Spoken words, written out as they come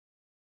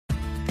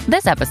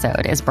This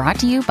episode is brought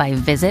to you by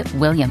Visit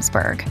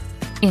Williamsburg.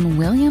 In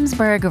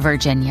Williamsburg,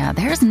 Virginia,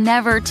 there's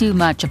never too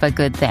much of a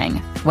good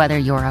thing. Whether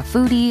you're a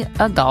foodie,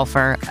 a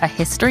golfer, a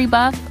history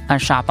buff, a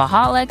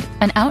shopaholic,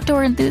 an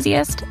outdoor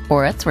enthusiast,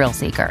 or a thrill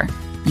seeker,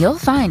 you'll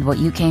find what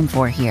you came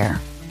for here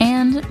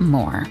and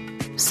more.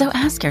 So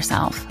ask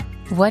yourself,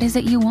 what is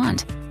it you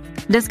want?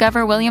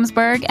 Discover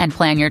Williamsburg and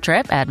plan your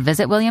trip at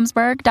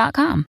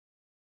visitwilliamsburg.com.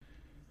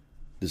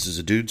 This is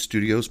a Dude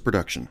Studios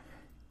production.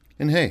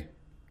 And hey,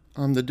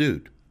 I'm the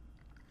Dude.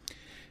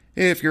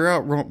 If you're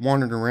out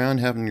wandering around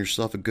having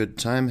yourself a good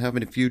time,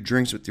 having a few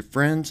drinks with your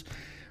friends,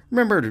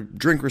 remember to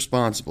drink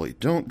responsibly.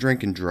 Don't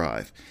drink and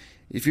drive.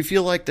 If you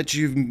feel like that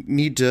you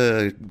need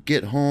to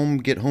get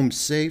home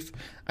safe,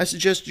 I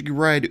suggest you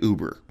ride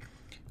Uber.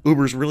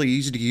 Uber's really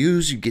easy to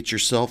use. You get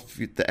yourself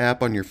the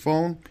app on your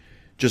phone.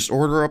 Just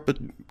order up a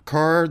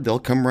car. They'll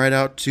come right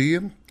out to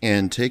you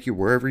and take you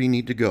wherever you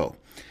need to go.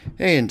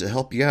 Hey, and to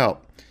help you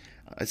out,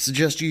 I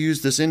suggest you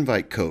use this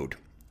invite code.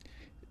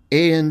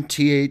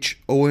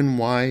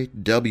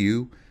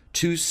 ANTHONYW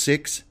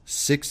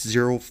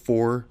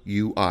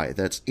 26604UI.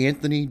 That's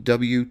Anthony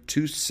W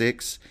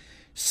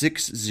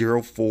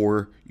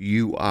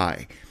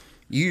 26604UI.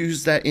 You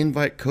use that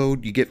invite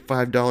code, you get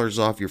 $5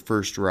 off your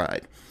first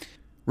ride.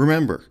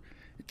 Remember,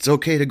 it's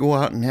okay to go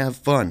out and have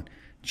fun.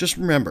 Just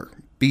remember,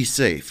 be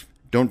safe.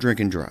 Don't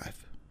drink and drive.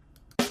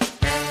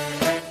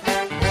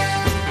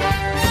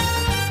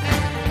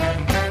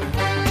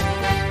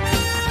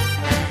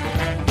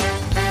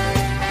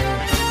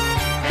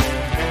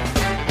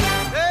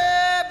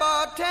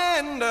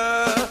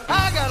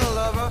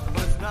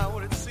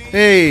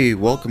 Hey,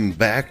 welcome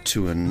back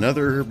to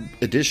another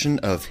edition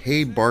of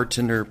Hey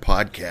Bartender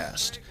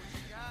Podcast.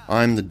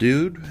 I'm the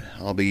Dude.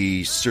 I'll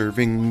be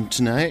serving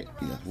tonight.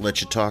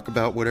 Let you talk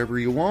about whatever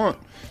you want.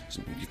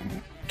 So you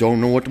don't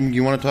know what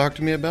you want to talk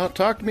to me about?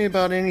 Talk to me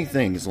about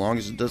anything, as long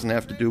as it doesn't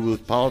have to do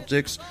with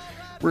politics,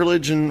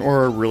 religion,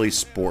 or really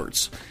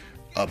sports.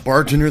 A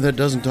bartender that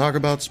doesn't talk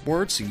about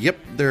sports? Yep,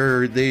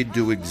 they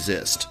do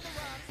exist.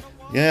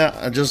 Yeah,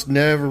 I just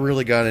never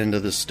really got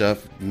into this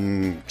stuff.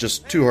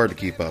 Just too hard to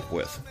keep up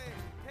with.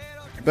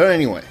 But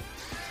anyway,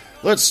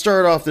 let's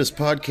start off this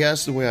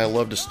podcast the way I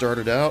love to start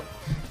it out.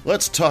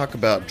 Let's talk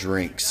about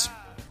drinks.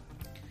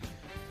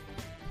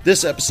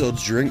 This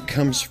episode's drink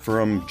comes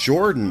from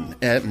Jordan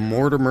at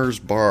Mortimer's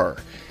Bar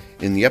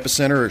in the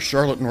epicenter of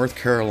Charlotte, North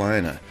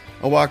Carolina.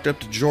 I walked up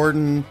to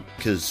Jordan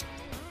because,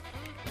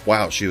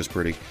 wow, she was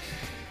pretty.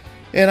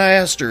 And I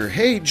asked her,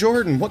 hey,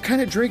 Jordan, what kind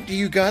of drink do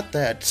you got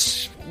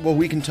that, well,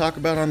 we can talk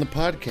about on the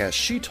podcast?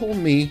 She told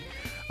me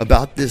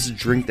about this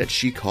drink that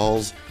she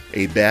calls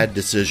a bad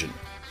decision.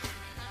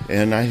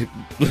 And I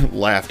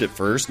laughed at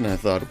first, and I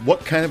thought,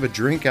 what kind of a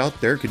drink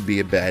out there could be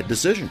a bad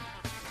decision?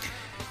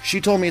 She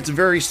told me it's a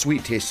very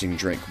sweet-tasting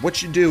drink.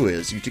 What you do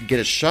is, you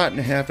get a shot and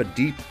a half of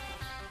Deep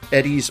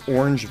Eddy's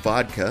orange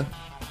vodka,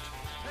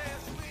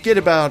 get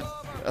about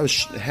a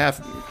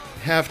half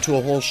to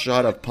a whole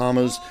shot of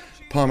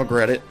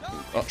pomegranate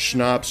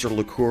schnapps or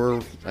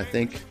liqueur, I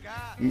think.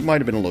 Might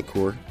have been a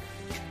liqueur.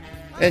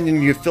 And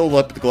then you fill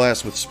up the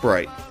glass with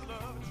Sprite.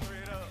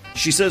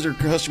 She says her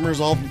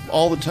customers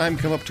all the time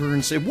come up to her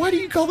and say, why do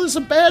you call this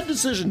a bad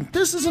decision?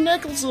 This is an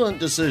excellent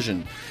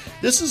decision.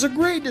 This is a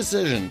great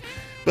decision.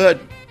 But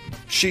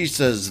she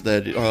says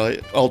that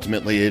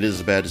ultimately it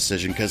is a bad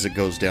decision because it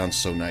goes down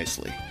so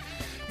nicely.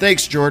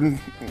 Thanks, Jordan.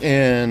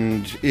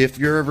 And if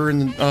you're ever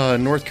in the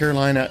North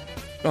Carolina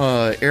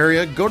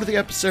area, go to the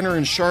epicenter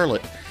in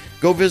Charlotte.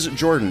 Go visit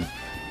Jordan.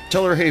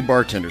 Tell her, hey,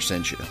 bartender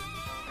sent you.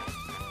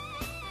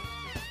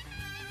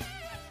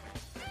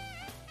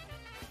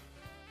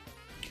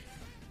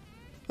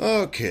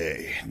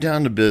 Okay,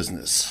 down to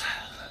business.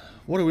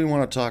 What do we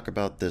want to talk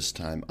about this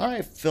time?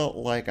 I felt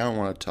like I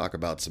want to talk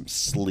about some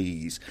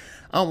sleaze.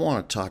 I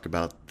want to talk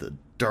about the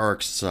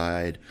dark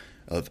side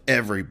of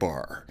every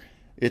bar.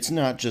 It's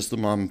not just the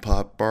mom and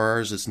pop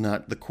bars. It's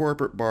not the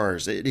corporate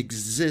bars. It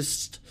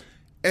exists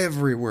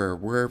everywhere,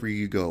 wherever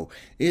you go.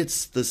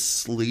 It's the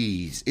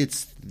sleaze.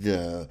 It's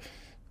the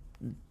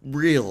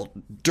real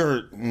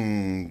dirt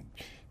and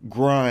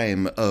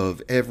grime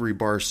of every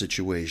bar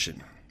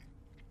situation.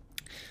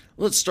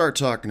 Let's start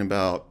talking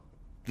about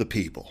the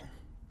people.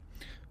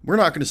 We're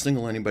not going to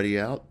single anybody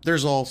out.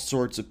 There's all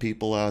sorts of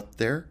people out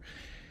there.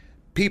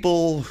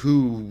 People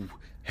who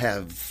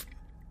have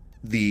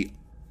the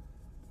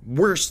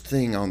worst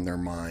thing on their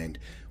mind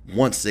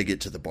once they get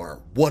to the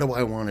bar. What do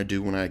I want to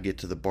do when I get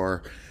to the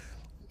bar?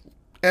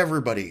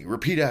 Everybody,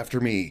 repeat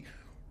after me.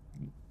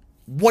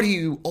 What do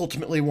you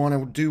ultimately want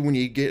to do when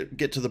you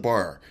get to the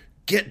bar?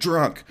 Get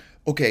drunk.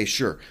 Okay,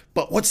 sure.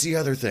 But what's the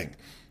other thing?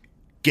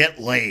 Get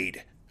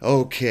laid.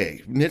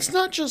 Okay, and it's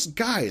not just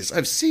guys.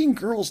 I've seen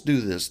girls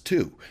do this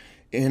too,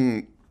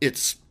 and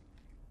it's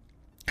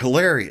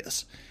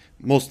hilarious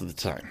most of the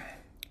time.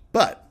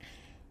 But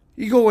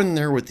you go in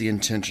there with the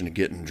intention of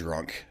getting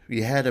drunk.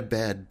 You had a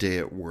bad day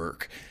at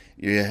work.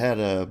 You had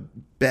a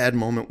bad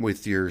moment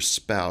with your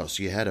spouse.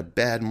 You had a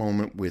bad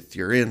moment with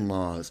your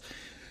in-laws.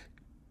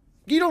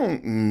 You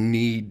don't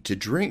need to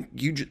drink.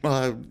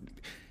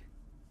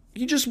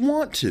 you just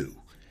want to.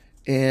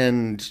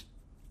 And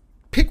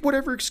pick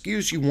whatever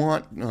excuse you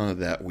want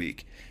that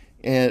week.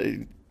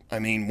 And I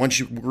mean, once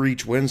you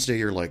reach Wednesday,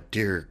 you're like,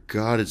 dear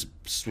God,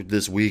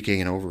 this week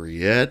ain't over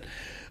yet.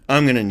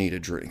 I'm going to need a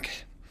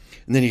drink.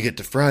 And then you get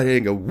to Friday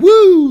and go,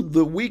 woo,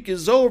 the week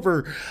is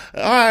over.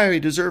 I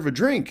deserve a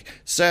drink.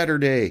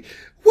 Saturday,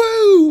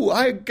 woo,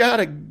 I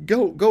gotta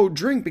go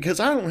drink because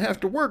I don't have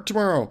to work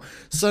tomorrow.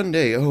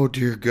 Sunday, oh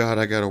dear God,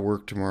 I gotta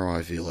work tomorrow.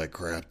 I feel like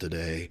crap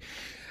today.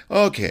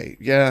 Okay,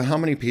 yeah, how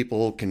many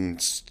people can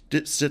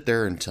sit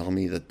there and tell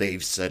me that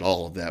they've said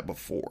all of that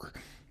before?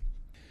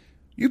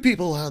 You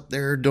people out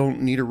there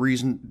don't need a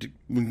reason,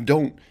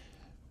 don't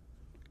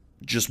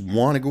just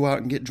want to go out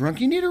and get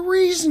drunk. You need a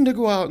reason to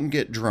go out and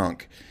get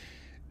drunk.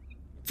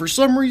 For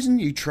some reason,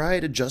 you try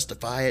to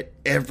justify it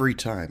every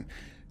time.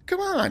 Come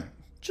on,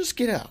 just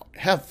get out,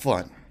 have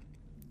fun.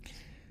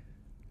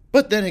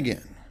 But then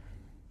again,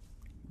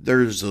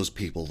 there's those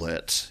people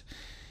that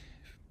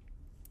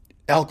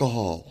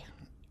alcohol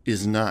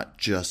is not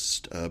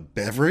just a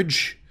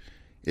beverage,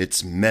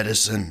 it's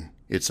medicine.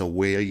 It's a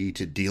way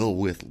to deal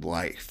with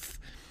life.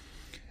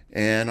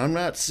 And I'm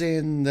not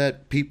saying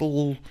that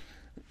people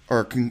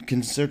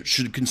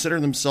should consider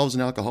themselves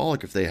an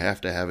alcoholic if they have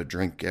to have a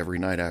drink every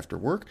night after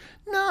work.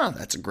 No,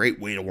 that's a great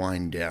way to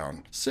wind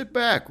down. Sit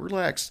back,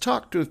 relax,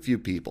 talk to a few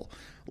people,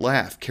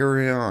 laugh,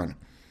 carry on.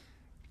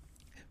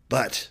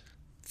 But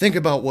think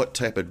about what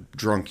type of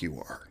drunk you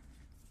are.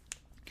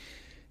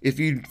 If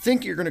you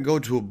think you're going to go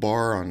to a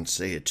bar on,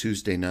 say, a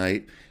Tuesday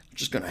night, I'm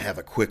just going to have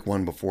a quick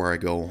one before I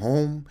go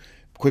home,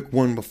 quick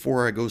one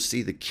before I go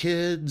see the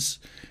kids,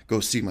 go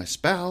see my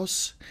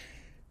spouse,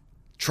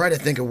 try to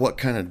think of what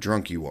kind of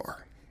drunk you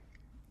are.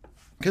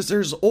 Because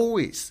there's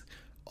always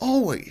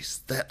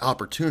that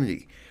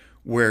opportunity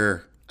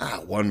where,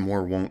 one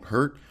more won't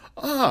hurt.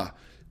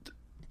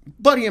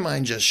 Buddy of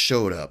mine just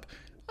showed up.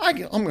 I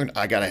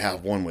got to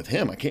have one with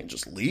him. I can't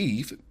just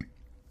leave.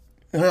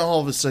 And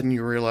all of a sudden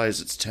you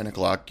realize it's 10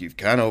 o'clock, you've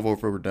kind of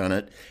overdone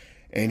it,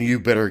 and you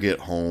better get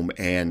home,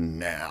 and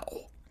now.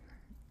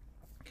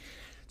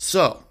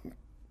 So,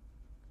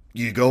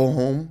 you go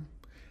home.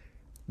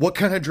 What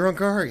kind of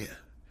drunk are you?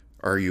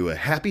 Are you a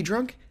happy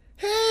drunk?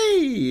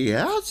 Hey,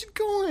 how's it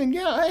going?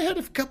 Yeah, I had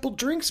a couple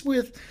drinks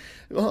with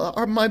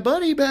my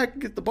buddy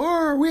back at the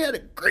bar. We had a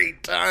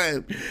great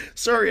time.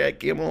 Sorry I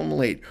came home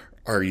late.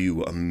 Are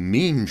you a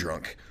mean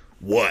drunk?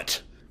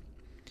 What?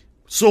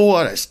 So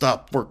what? I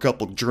stopped for a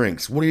couple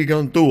drinks. What are you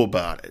going to do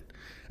about it?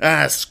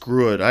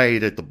 Screw it. I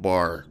ate at the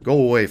bar. Go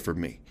away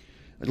from me.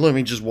 Let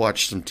me just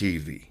watch some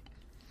TV.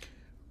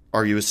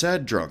 Are you a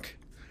sad drunk?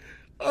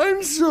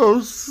 I'm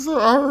so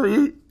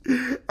sorry.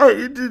 I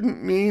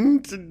didn't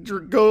mean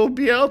to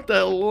be out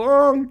that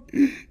long.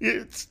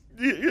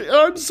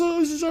 I'm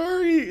so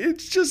sorry.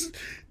 It's just,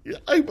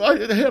 I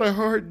had a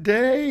hard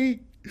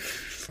day.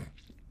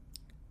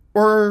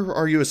 Or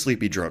are you a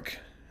sleepy drunk?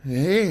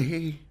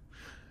 Hey.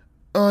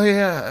 Oh,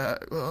 yeah.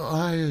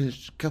 I had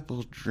a couple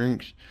of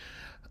drinks.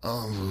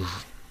 Yeah,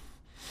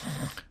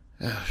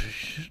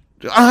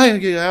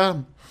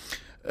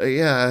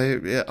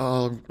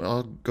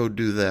 I'll go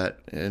do that.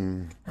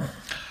 And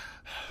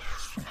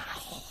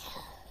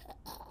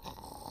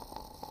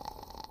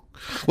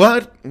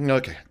what?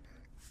 Okay.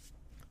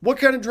 What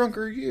kind of drunk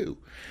are you?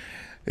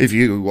 If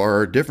you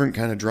are a different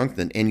kind of drunk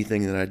than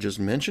anything that I just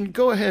mentioned,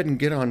 go ahead and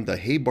get on the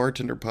Hey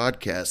Bartender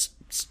Podcast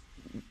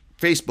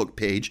Facebook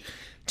page.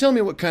 Tell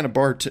me what kind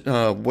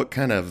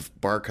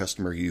of bar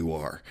customer you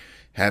are.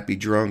 Happy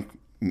drunk,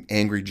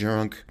 angry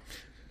drunk,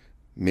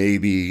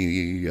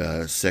 maybe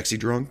sexy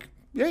drunk.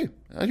 Yeah,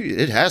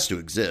 it has to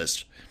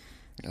exist.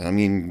 I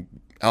mean,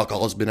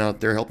 alcohol has been out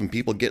there helping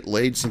people get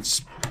laid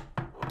since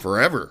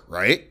forever,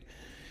 right?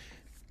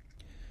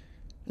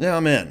 Now,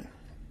 men,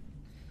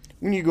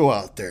 when you go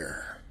out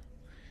there,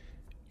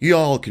 you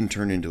all can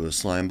turn into a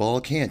slime ball,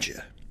 can't you?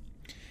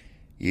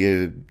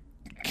 You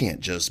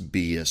can't just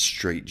be a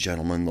straight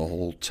gentleman the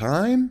whole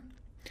time.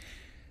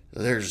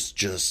 There's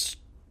just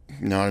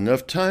not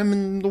enough time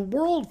in the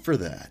world for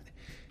that.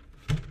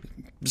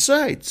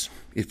 Besides,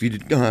 if you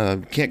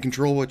can't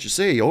control what you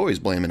say, you always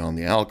blame it on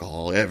the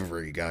alcohol.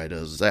 Every guy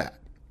does that.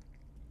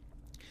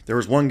 There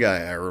was one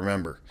guy I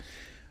remember.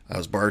 I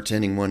was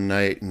bartending one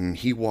night, and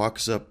he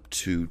walks up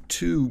to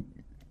two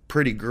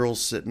pretty girls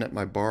sitting at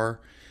my bar,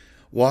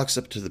 walks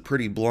up to the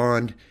pretty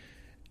blonde,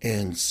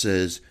 and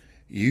says,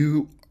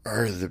 "You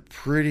are the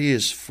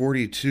prettiest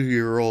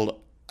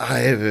 42-year-old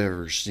I've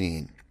ever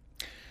seen."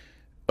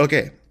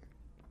 Okay,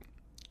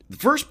 the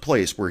first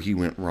place where he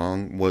went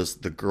wrong was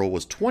the girl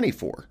was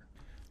 24,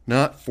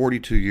 not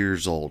 42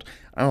 years old.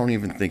 I don't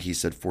even think he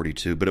said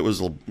 42, but it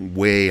was a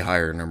way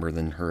higher number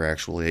than her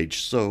actual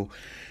age. So,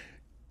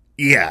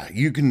 yeah,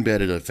 you can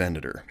bet it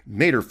offended her.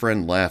 Made her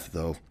friend laugh,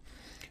 though.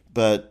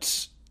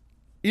 But,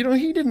 he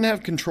didn't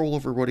have control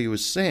over what he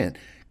was saying.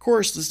 Of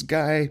course, this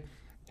guy,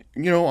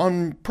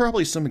 on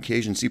probably some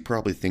occasions, he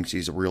probably thinks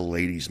he's a real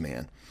ladies'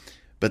 man.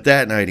 But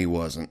that night he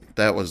wasn't.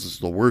 That was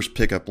the worst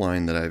pickup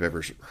line that I've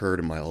ever heard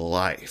in my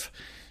life,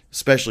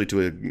 especially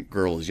to a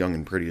girl as young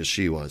and pretty as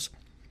she was.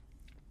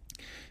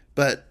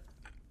 But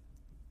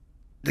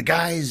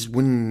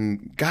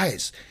when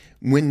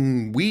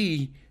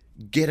we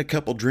get a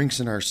couple drinks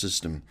in our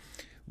system,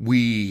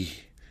 we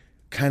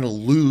kind of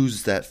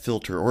lose that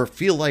filter or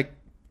feel like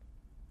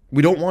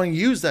we don't want to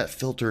use that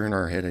filter in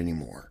our head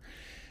anymore.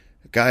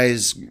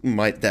 Guys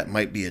might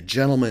be a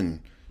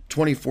gentleman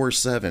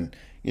 24/7.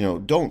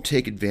 Don't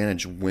take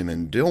advantage of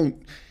women.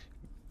 Don't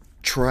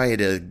try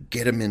to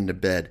get them into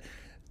bed.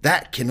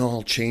 That can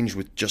all change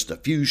with just a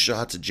few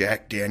shots of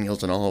Jack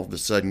Daniels, and all of a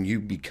sudden you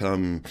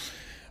become,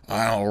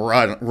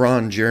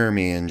 Ron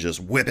Jeremy, and just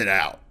whip it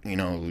out.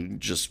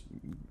 Just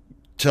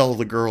tell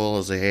the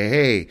girl, say,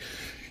 hey,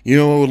 you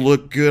know what would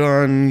look good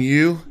on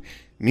you?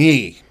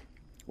 Me.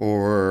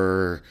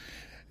 Or,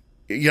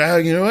 yeah,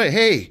 you know what?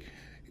 Hey,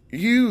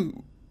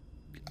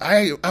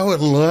 I would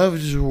love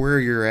to wear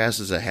your ass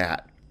as a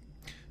hat.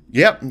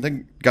 Yep,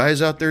 the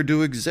guys out there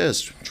do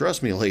exist.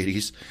 Trust me,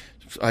 ladies.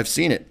 I've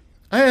seen it.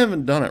 I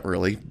haven't done it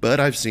really, but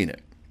I've seen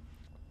it.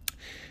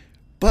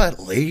 But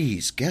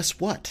ladies, guess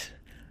what?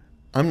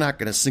 I'm not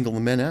going to single the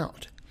men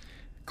out.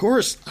 Of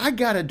course, I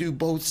got to do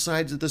both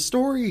sides of the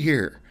story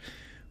here.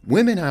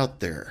 Women out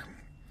there,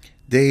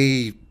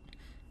 they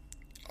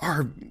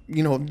are,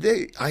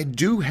 I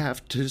do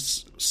have to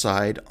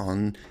side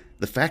on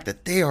the fact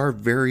that they are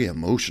very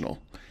emotional.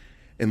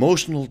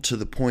 Emotional to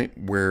the point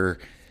where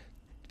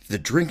the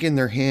drink in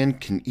their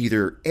hand can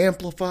either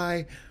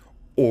amplify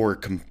or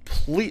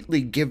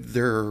completely give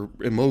their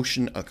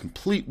emotion a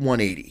complete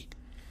 180.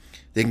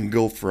 They can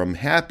go from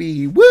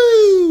happy,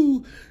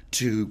 woo,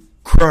 to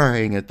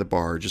crying at the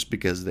bar just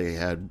because they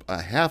had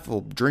a half a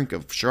drink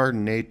of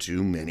Chardonnay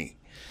too many.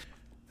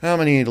 How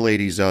many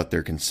ladies out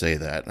there can say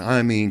that?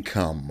 I mean,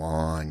 come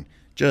on.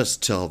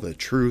 Just tell the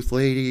truth,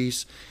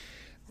 ladies.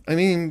 I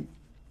mean,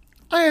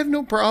 I have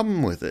no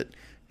problem with it.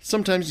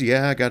 Sometimes,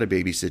 I gotta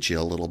babysit you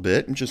a little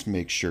bit and just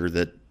make sure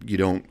that you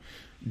don't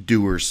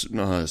do or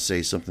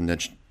say something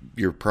that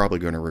you're probably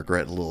going to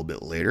regret a little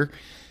bit later.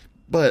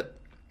 But,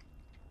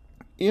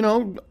 you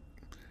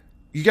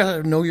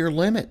gotta know your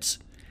limits.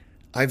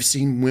 I've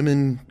seen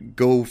women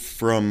go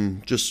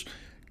from just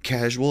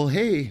casual,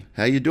 hey,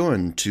 how you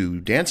doing, to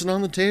dancing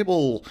on the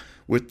table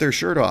with their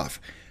shirt off.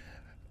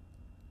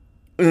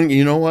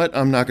 You know what?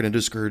 I'm not going to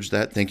discourage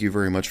that. Thank you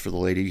very much for the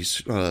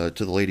ladies, to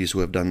the ladies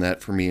who have done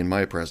that for me in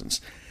my presence.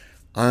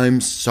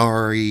 I'm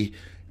sorry,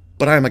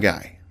 but I'm a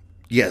guy.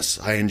 Yes,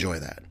 I enjoy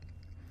that.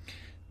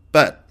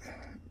 But,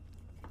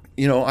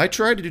 I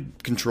try to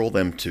control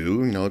them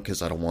too,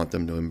 because I don't want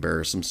them to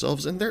embarrass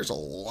themselves. And there's a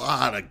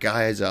lot of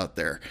guys out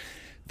there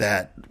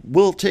that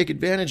will take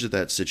advantage of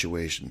that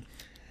situation.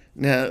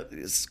 Now,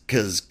 it's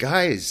because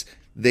guys,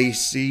 they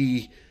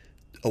see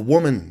a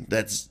woman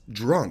that's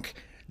drunk,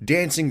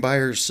 dancing by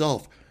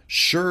herself,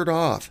 shirt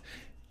off.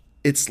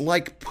 It's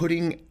like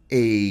putting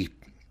a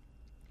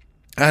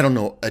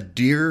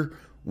deer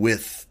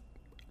with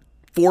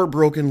 4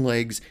 broken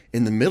legs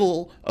in the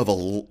middle of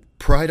a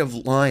pride of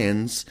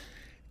lions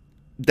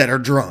that are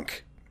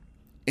drunk.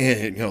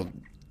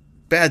 And,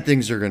 bad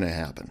things are going to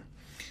happen.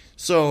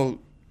 So,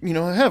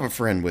 have a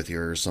friend with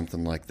you or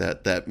something like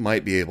that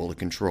might be able to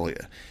control you.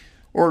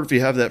 Or if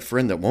you have that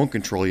friend that won't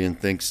control you and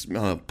thinks,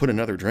 put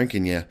another drink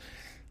in you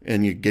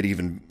and you get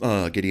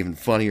even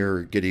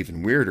funnier, get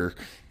even weirder,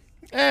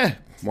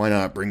 why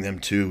not bring them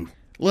too?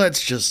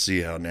 Let's just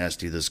see how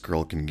nasty this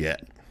girl can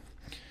get.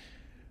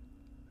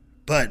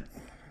 But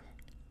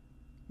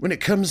when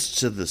it comes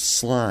to the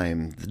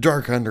slime, the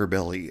dark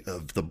underbelly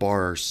of the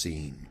bar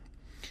scene,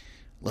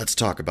 let's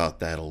talk about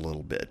that a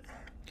little bit.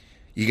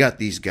 You got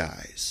these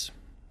guys.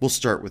 We'll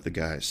start with the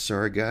guys.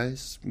 Sorry,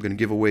 guys. I'm going to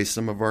give away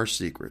some of our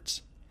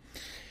secrets.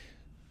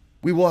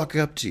 We walk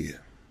up to you.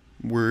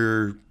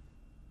 We're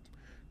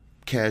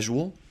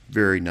casual,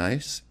 very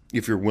nice.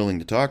 If you're willing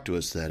to talk to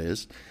us, that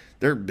is.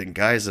 There have been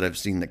guys that I've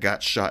seen that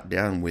got shot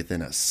down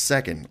within a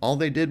second. All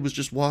they did was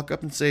just walk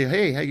up and say,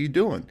 hey, how you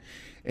doing?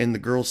 And the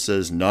girl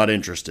says, not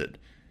interested.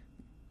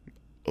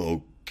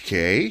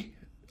 Okay.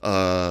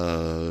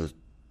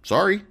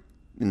 Sorry.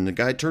 And the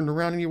guy turned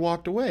around and he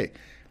walked away.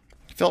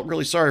 I felt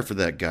really sorry for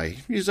that guy.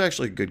 He's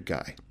actually a good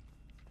guy.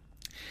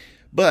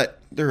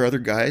 But there are other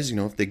guys,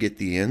 if they get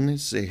the in, they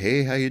say,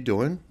 hey, how you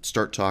doing?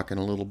 Start talking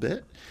a little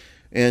bit.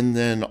 And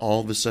then all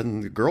of a sudden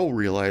the girl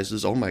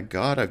realizes, oh my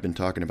God, I've been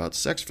talking about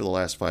sex for the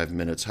last 5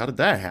 minutes. How did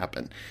that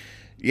happen?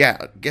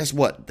 Yeah, guess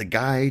what? The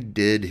guy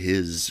did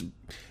his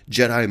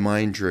Jedi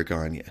mind trick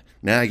on you.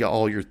 Now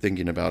all you're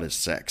thinking about is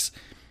sex.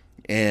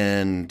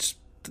 And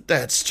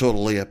that's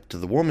totally up to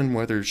the woman,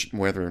 whether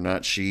or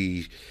not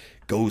she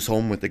goes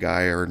home with the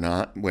guy or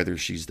not, whether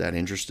she's that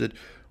interested,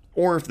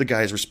 or if the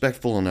guy's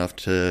respectful enough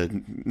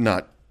to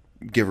not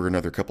give her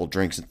another couple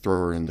drinks and throw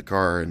her in the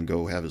car and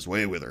go have his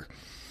way with her.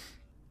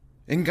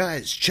 And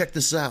guys, check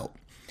this out.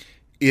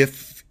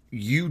 If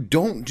you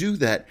don't do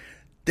that,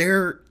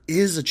 there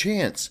is a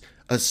chance,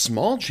 a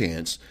small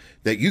chance,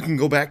 that you can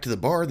go back to the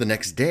bar the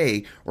next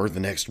day or the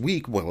next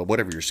week,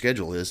 whatever your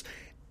schedule is,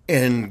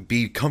 and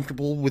be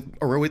comfortable with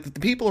the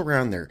people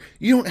around there.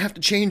 You don't have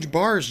to change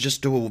bars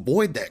just to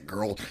avoid that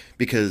girl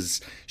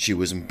because she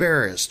was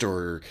embarrassed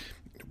or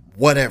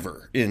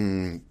whatever.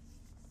 And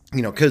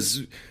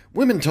Because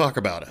women talk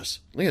about us.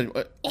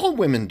 All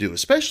women do,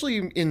 especially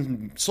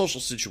in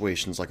social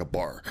situations like a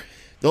bar.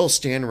 They'll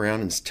stand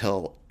around and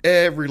tell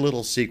every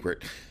little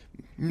secret.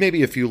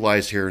 Maybe a few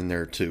lies here and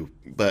there too.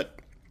 But,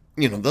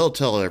 they'll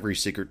tell every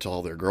secret to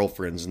all their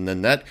girlfriends. And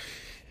then that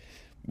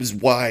is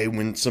why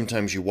when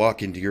sometimes you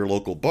walk into your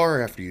local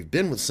bar after you've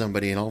been with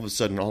somebody and all of a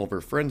sudden all of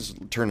her friends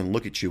turn and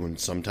look at you and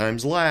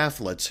sometimes laugh,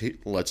 let's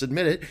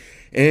admit it,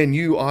 and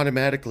you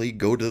automatically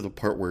go to the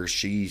part where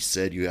she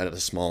said you had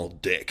a small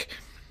dick.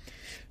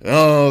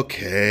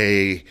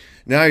 Okay,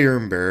 now you're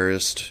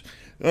embarrassed.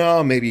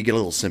 Oh, maybe you get a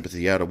little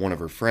sympathy out of one of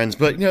her friends,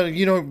 but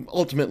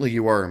ultimately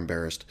you are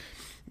embarrassed.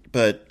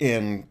 But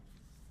you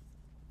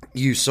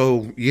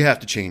have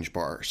to change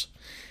bars.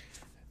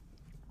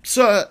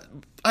 So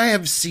I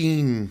have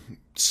seen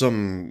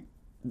some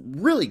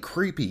really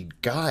creepy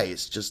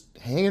guys just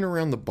hanging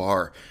around the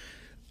bar.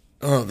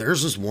 Oh,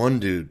 there's this one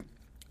dude.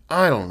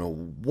 I don't know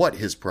what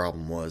his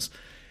problem was.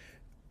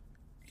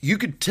 You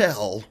could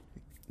tell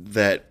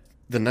that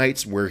the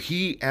nights where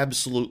he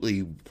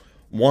absolutely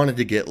wanted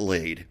to get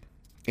laid,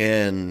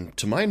 and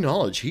to my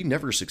knowledge, he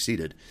never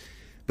succeeded.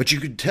 But you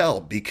could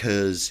tell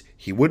because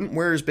he wouldn't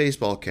wear his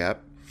baseball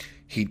cap.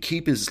 He'd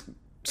keep his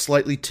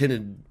slightly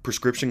tinted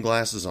prescription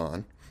glasses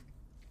on,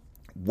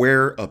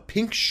 wear a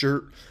pink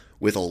shirt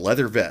with a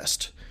leather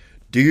vest.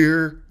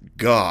 Dear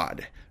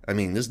God. I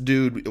mean, this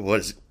dude,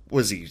 was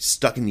he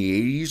stuck in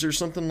the 80s or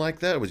something like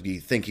that? Do you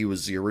think he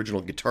was the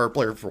original guitar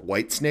player for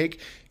Whitesnake?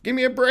 Give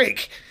me a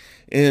break.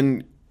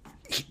 And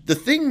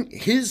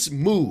his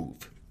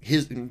move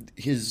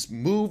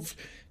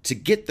to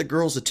get the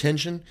girl's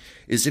attention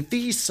is if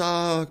he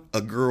saw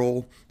a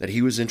girl that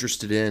he was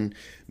interested in,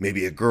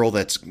 maybe a girl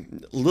that's a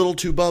little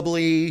too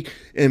bubbly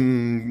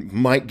and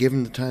might give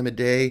him the time of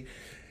day,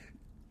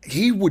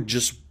 he would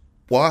just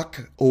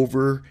walk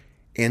over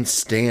and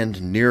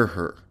stand near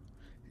her.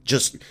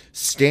 Just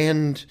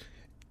stand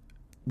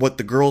what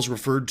the girls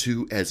referred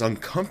to as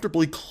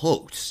uncomfortably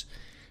close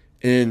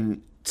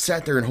and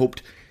sat there and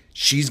hoped,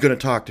 she's going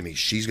to talk to me.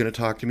 She's going to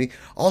talk to me.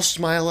 I'll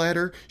smile at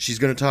her. She's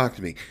going to talk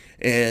to me.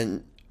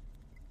 And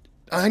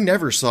I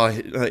never saw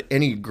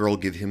any girl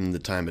give him the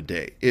time of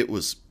day. It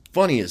was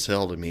funny as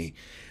hell to me.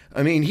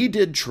 I mean, he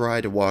did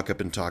try to walk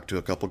up and talk to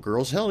a couple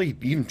girls. Hell, he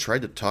even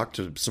tried to talk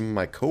to some of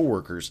my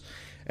coworkers,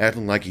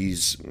 acting like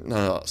he's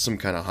some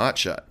kind of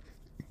hotshot.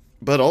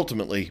 But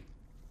ultimately,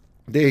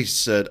 they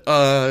said,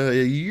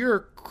 you're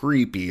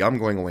creepy. I'm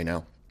going away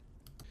now.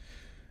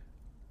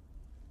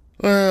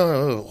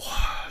 Well,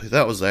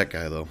 that was that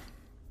guy, though.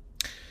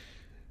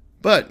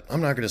 But I'm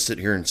not going to sit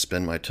here and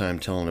spend my time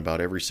telling about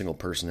every single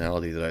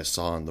personality that I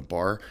saw in the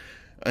bar.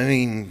 I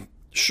mean,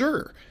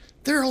 sure,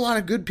 there are a lot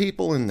of good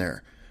people in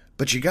there,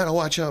 but you got to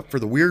watch out for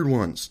the weird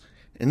ones.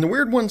 And the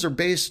weird ones are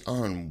based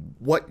on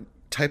what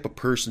type of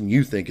person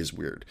you think is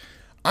weird.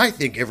 I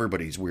think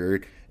everybody's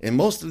weird, and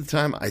most of the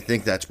time I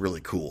think that's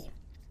really cool.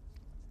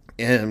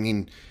 And I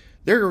mean,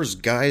 there was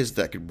guys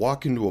that could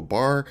walk into a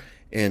bar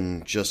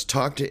and just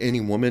talk to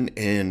any woman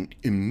and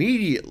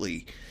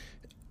immediately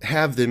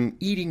have them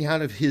eating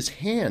out of his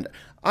hand.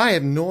 I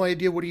have no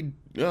idea what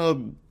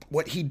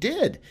he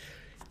did.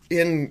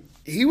 And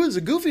he was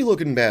a goofy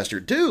looking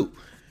bastard too.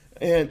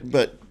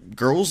 But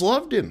girls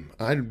loved him.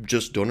 I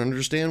just don't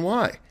understand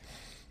why.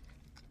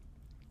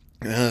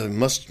 He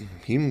must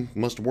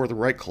have wore the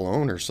right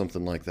cologne or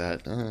something like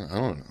that. I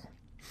don't know.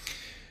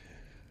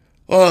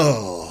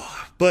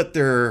 Oh, but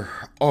there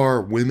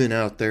are women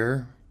out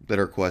there that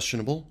are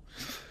questionable.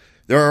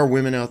 There are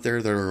women out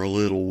there that are a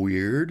little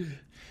weird.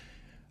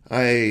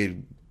 I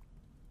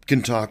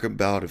can talk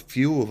about a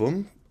few of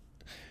them.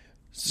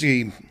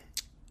 See,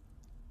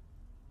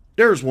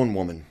 there's one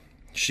woman.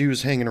 She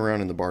was hanging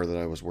around in the bar that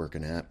I was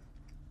working at.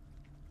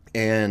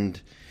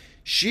 And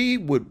she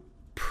would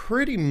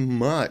pretty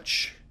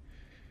much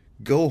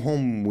go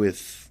home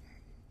with,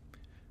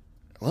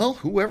 well,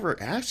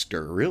 whoever asked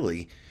her,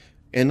 really.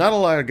 And not a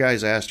lot of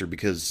guys asked her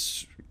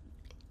because,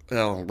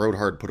 well, rode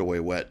hard, put away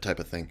wet type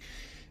of thing.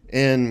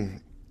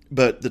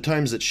 But the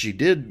times that she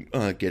did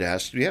get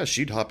asked, yeah,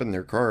 she'd hop in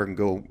their car and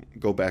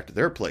go back to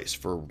their place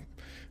for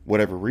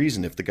whatever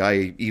reason. If the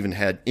guy even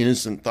had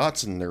innocent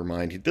thoughts in their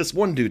mind. This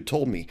one dude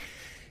told me,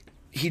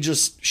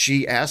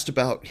 she asked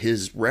about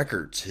his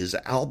records, his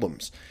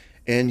albums.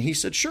 And he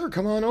said, sure,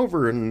 come on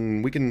over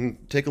and we can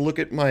take a look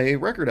at my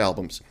record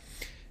albums.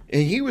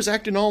 And he was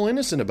acting all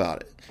innocent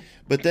about it.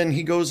 But then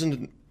he goes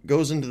into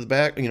the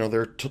back,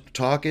 they're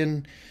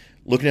talking,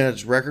 looking at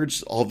his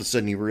records. All of a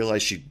sudden he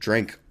realized she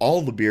drank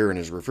all the beer in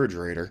his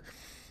refrigerator.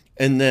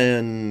 And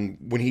then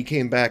when he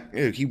came back,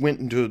 he went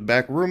into the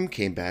back room,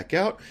 came back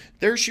out.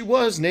 There she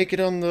was,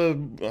 naked on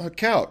the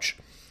couch.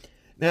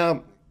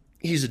 Now,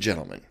 he's a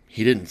gentleman.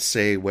 He didn't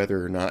say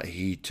whether or not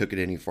he took it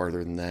any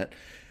farther than that.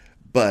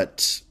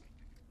 But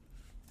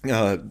he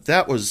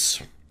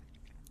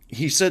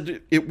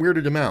said it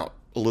weirded him out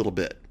a little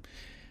bit.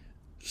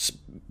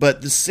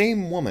 But the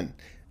same woman,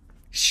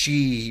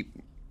 she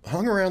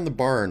hung around the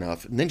bar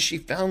enough, and then she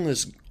found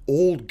this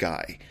old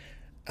guy.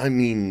 I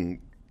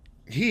mean,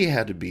 he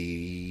had to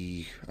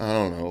be, I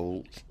don't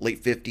know,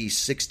 late 50s,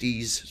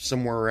 60s,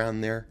 somewhere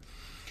around there.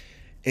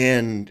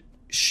 And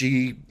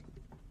she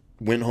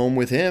went home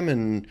with him,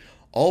 and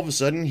all of a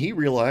sudden he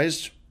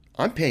realized,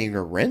 I'm paying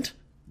her rent.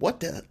 What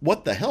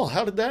the hell?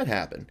 How did that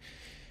happen?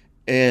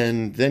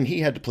 And then he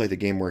had to play the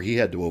game where he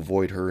had to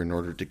avoid her in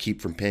order to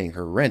keep from paying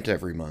her rent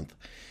every month.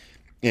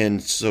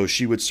 And so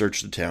she would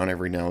search the town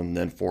every now and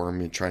then for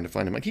him and trying to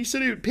find him. Like, he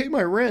said he would pay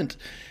my rent.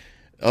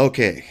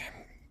 Okay,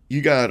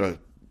 you gotta,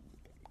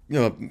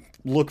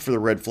 look for the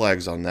red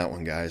flags on that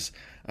one, guys.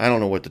 I don't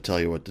know what to tell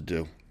you what to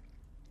do.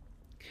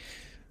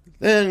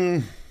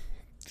 Then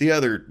the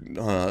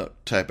other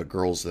type of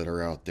girls that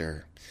are out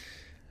there.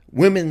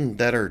 Women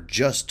that are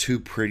just too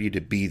pretty to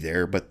be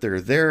there, but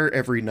they're there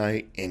every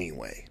night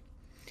anyway.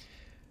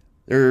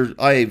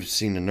 I've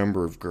seen a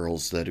number of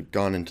girls that have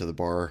gone into the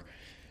bar,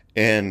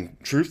 and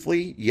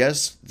truthfully,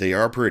 yes, they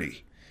are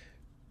pretty,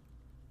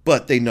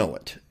 but they know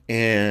it.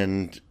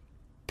 And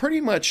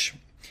pretty much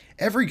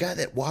every guy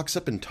that walks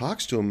up and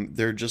talks to them,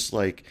 they're just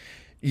like,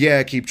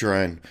 yeah, keep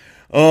trying.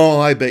 Oh,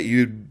 I bet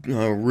you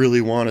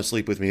really want to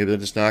sleep with me,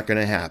 but it's not going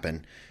to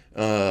happen.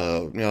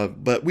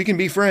 But we can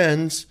be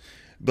friends.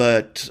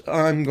 But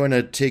I'm going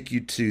to take you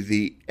to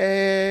the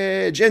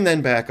edge and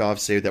then back off,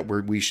 say that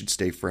we should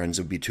stay friends.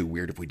 It would be too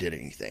weird if we did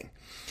anything.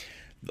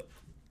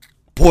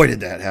 Boy, did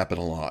that happen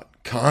a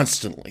lot.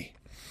 Constantly.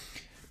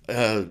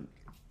 I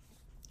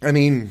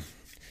mean,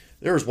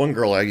 there was one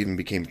girl I even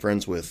became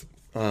friends with.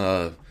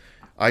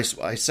 I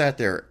sat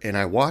there and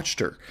I watched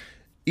her.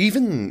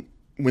 Even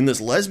when this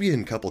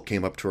lesbian couple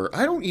came up to her,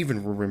 I don't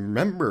even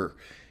remember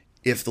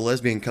if the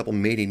lesbian couple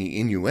made any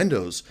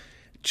innuendos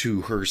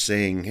to her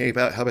saying, hey,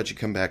 how about you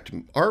come back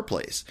to our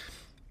place?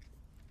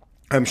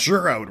 I'm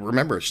sure I would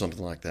remember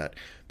something like that.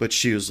 But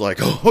she was like,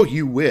 oh,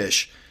 you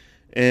wish.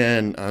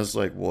 And I was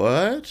like,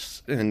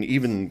 what? And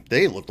even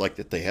they looked like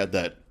that they had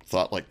that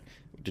thought, like,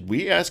 did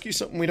we ask you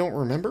something we don't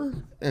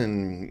remember?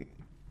 And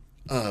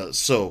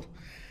so,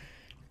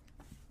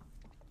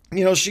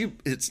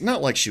 it's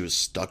not like she was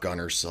stuck on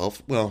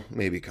herself. Well,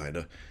 maybe kind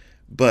of.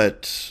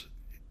 But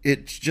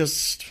it's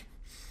just,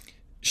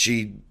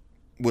 she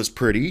was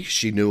pretty,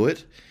 she knew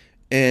it,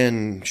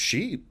 and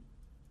she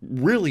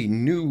really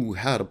knew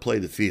how to play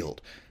the field.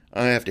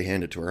 I have to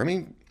hand it to her. I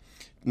mean,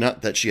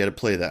 not that she had to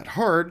play that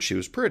hard, she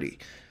was pretty,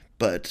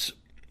 but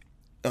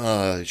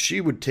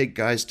she would take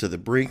guys to the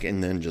brink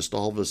and then just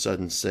all of a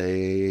sudden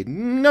say,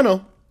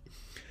 no.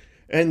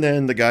 And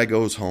then the guy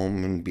goes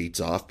home and beats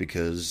off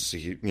because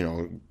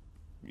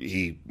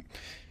he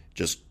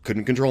just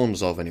couldn't control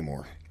himself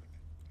anymore.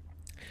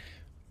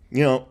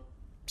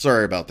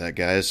 Sorry about that,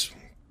 guys.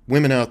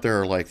 Women out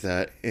there are like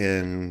that,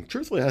 and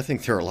truthfully, I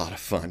think they're a lot of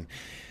fun.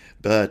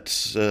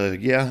 But,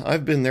 yeah,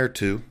 I've been there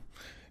too,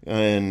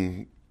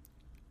 and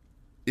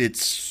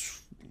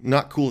it's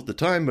not cool at the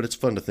time, but it's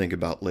fun to think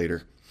about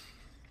later.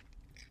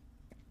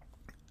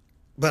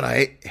 But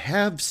I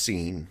have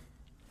seen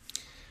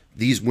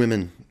these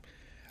women,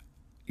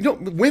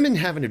 women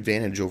have an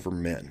advantage over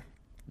men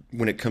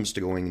when it comes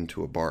to going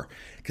into a bar,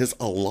 because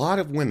a lot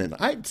of women,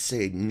 I'd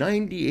say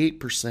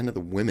 98% of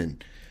the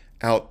women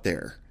out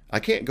there, I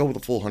can't go with a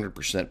full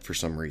 100% for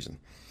some reason,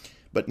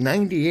 but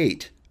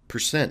 98%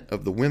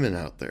 of the women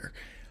out there,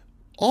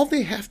 all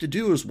they have to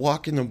do is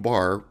walk in the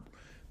bar,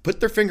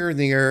 put their finger in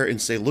the air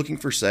and say looking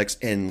for sex,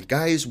 and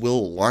guys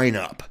will line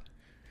up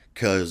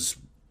because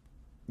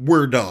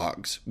we're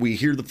dogs. We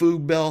hear the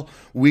food bell,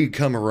 we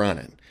come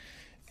running.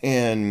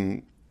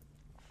 And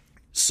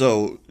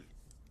so,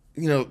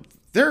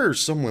 there are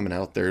some women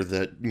out there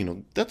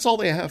that, that's all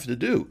they have to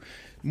do.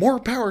 More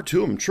power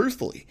to them,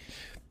 truthfully.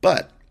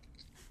 But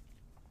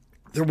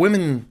they're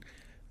women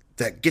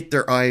that get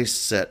their eyes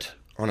set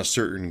on a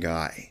certain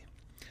guy.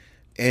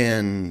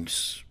 And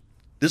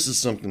this is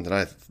something that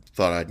I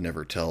thought I'd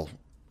never tell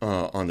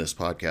on this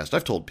podcast.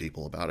 I've told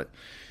people about it.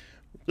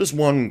 This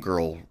one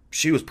girl,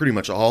 she was pretty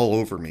much all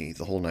over me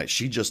the whole night.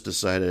 She just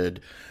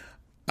decided,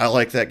 I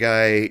like that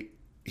guy.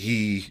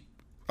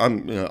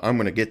 I'm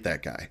going to get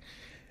that guy.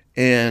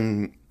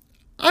 And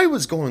I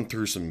was going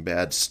through some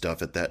bad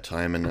stuff at that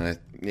time.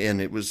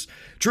 And it was,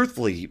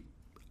 truthfully,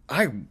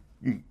 I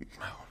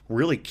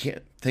really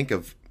can't think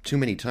of too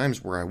many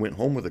times where I went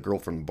home with a girl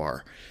from the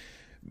bar.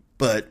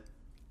 But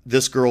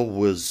this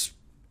girl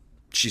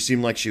she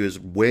seemed like she was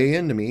way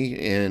into me,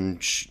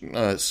 and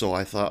so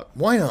I thought,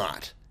 why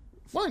not?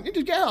 Why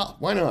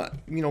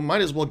not?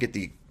 Might as well get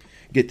the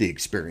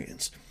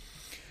experience.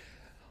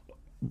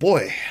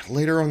 Boy,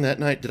 later on that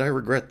night, did I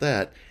regret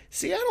that.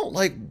 See, I don't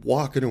like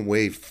walking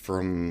away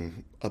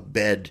from a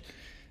bed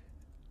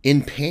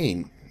in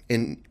pain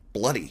and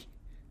bloody.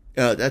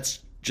 That's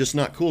just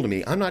not cool to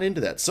me. I'm not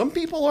into that. Some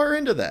people are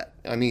into that.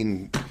 I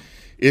mean,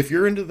 if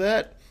you're into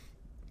that,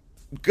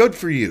 good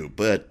for you.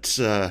 But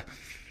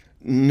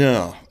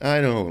no,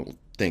 I don't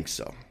think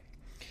so.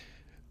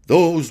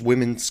 Those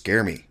women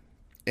scare me.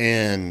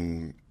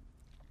 And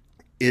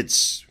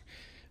it's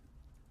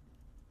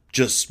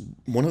just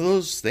one of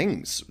those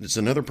things. It's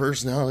another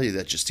personality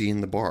that you see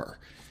in the bar.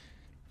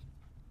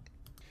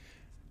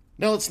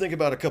 Now let's think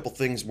about a couple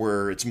things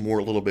where it's a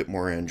little bit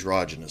more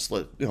androgynous,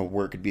 where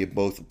it could be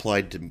both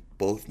applied to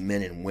both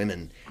men and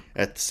women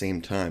at the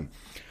same time.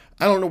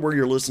 I don't know where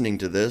you're listening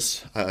to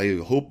this. I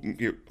hope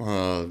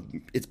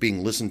it's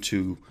being listened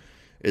to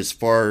as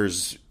far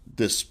as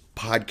this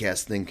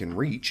podcast thing can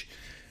reach.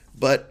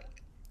 But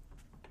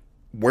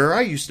where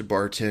I used to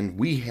bartend,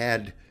 we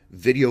had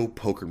video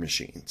poker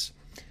machines,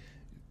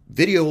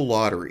 video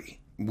lottery.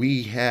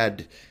 We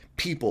had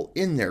people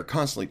in there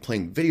constantly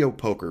playing video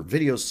poker,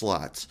 video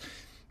slots,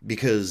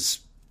 because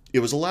it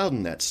was allowed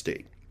in that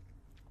state.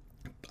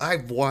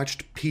 I've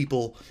watched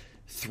people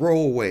throw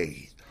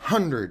away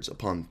hundreds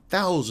upon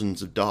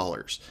thousands of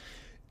dollars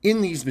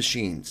in these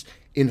machines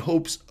in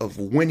hopes of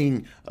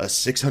winning a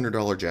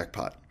 $600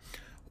 jackpot.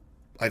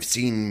 I've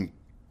seen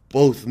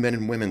both men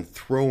and women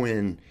throw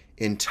in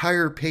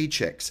entire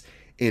paychecks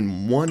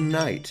in one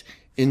night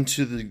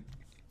into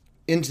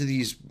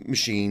these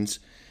machines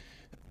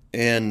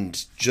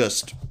and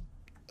just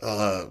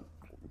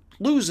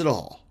lose it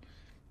all.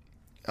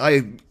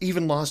 I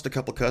even lost a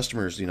couple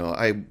customers.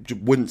 I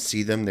wouldn't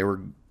see them. They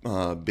were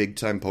big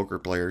time poker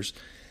players.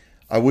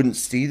 I wouldn't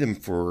see them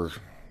for,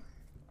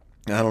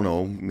 I don't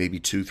know, maybe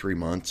 2-3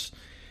 months.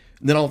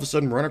 And then all of a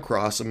sudden run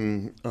across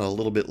them a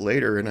little bit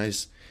later, and I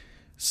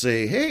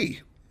say,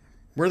 "Hey,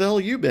 where the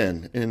hell you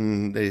been?"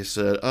 And they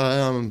said,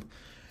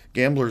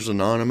 Gamblers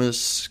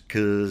Anonymous,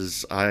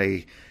 because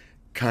I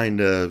kind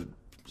of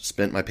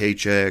spent my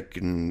paycheck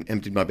and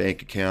emptied my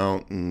bank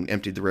account and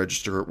emptied the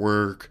register at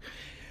work.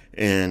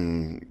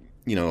 And,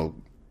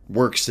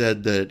 work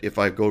said that if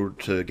I go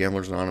to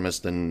Gamblers Anonymous,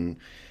 then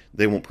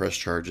they won't press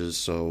charges.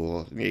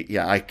 So,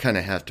 yeah, I kind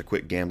of have to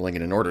quit gambling.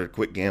 And in order to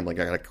quit gambling,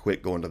 I got to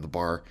quit going to the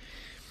bar.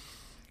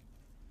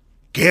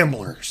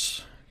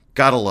 Gamblers.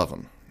 Gotta love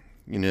them.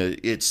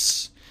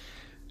 It's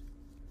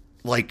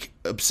like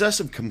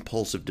obsessive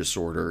compulsive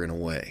disorder in a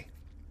way.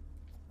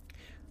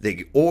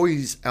 They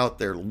always out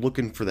there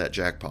looking for that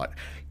jackpot.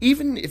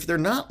 Even if they're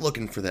not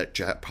looking for that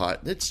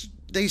jackpot,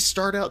 they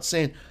start out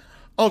saying,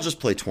 "I'll just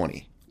play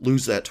 20,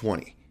 lose that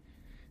 20."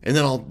 And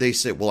then they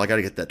say, "Well, I got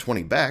to get that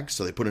 20 back."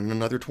 So they put in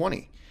another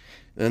 20.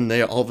 Then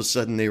all of a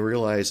sudden they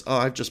realize, "Oh,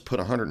 I've just put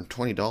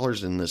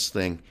 $120 in this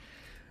thing.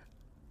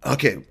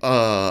 Okay,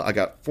 I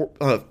got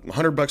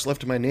 $100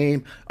 left in my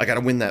name. I got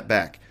to win that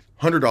back.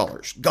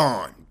 $100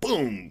 gone.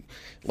 Boom.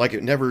 Like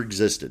it never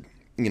existed."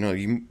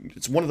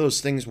 It's one of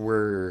those things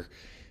where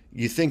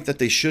you think that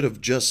they should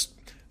have just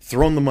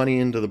thrown the money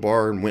into the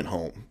bar and went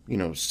home.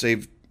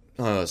 Saved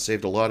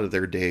a lot of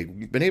their day.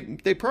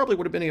 They probably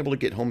would have been able to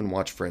get home and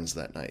watch Friends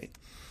that night.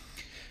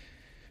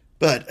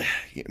 But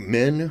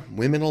men,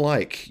 women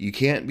alike, you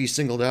can't be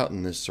singled out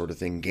in this sort of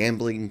thing.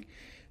 Gambling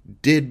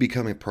did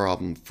become a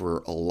problem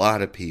for a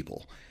lot of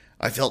people.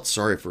 I felt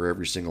sorry for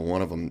every single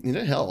one of them.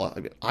 Hell,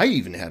 I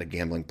even had a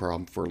gambling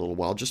problem for a little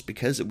while just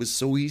because it was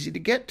so easy to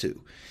get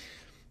to.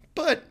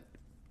 But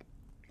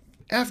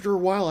after a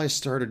while, I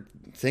started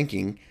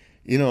thinking,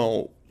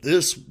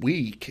 this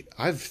week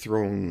I've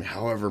thrown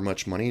however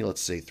much money,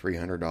 let's say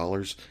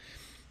 $300,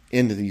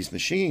 into these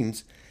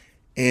machines,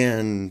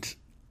 and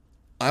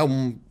I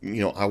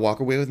walk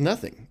away with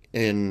nothing.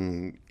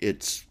 And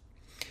it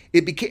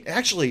became,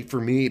 actually for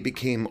me, it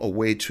became a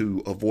way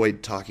to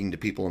avoid talking to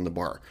people in the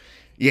bar.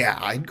 Yeah,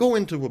 I'd go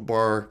into a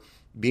bar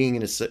to be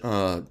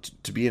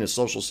in a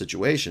social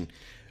situation,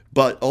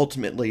 but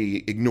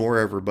ultimately ignore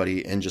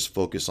everybody and just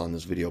focus on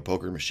this video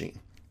poker machine.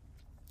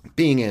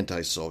 Being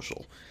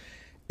antisocial.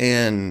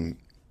 And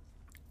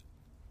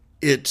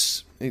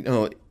it's,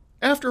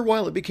 after a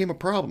while it became a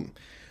problem.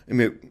 I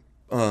mean,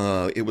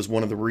 it was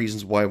one of the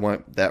reasons why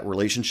that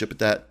relationship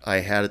that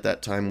I had at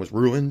that time was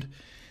ruined,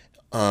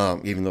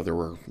 even though there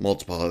were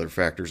multiple other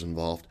factors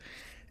involved.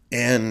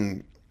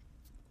 And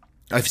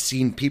I've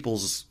seen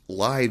people's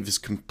lives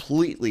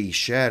completely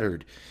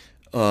shattered.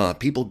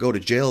 People go to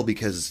jail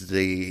because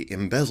they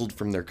embezzled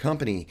from their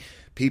company.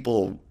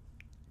 People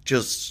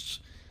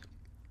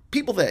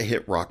that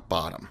hit rock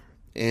bottom.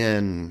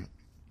 And,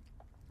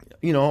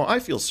 I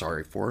feel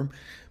sorry for them.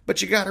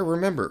 But you got to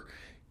remember,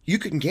 you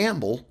can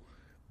gamble,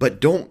 but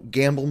don't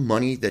gamble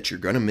money that you're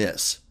going to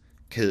miss.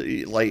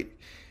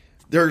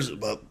 There's,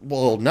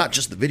 not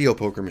just the video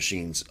poker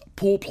machines,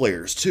 pool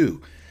players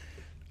too.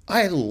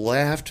 I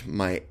laughed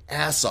my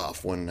ass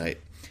off one night.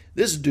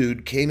 This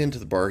dude came into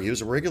the bar. He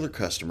was a regular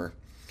customer.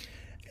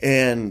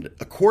 And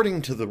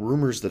according to the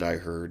rumors that I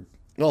heard,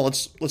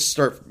 let's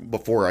start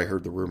before I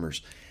heard the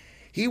rumors.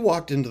 He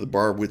walked into the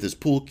bar with his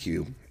pool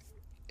cue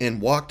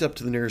and walked up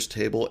to the nearest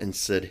table and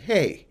said,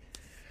 "Hey,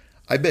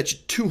 I bet you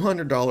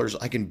 $200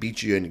 I can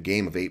beat you in a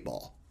game of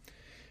 8-ball.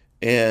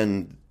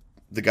 And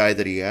the guy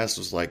that he asked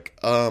was like,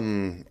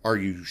 "Are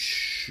you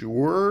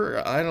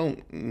sure? I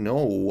don't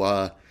know.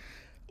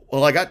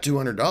 Well, I got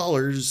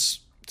 $200,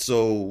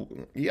 so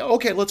yeah,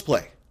 okay, let's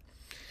play."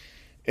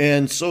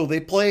 And so they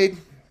played.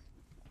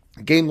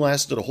 Game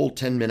lasted a whole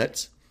 10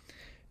 minutes,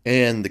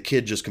 and the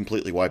kid just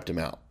completely wiped him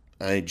out.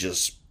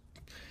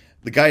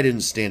 The guy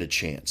didn't stand a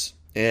chance.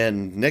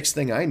 And next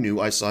thing I knew,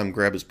 I saw him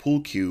grab his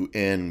pool cue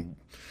and,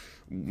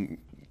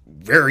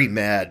 very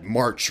mad,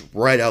 march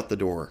right out the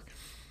door.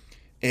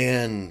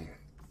 And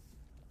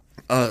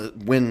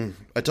when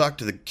I talked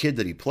to the kid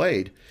that he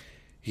played,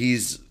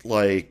 he's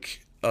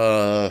like,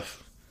 that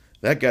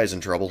guy's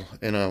in trouble.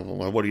 And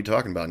what are you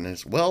talking about? And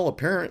it's, well,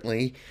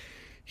 apparently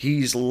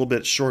he's a little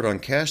bit short on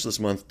cash this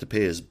month to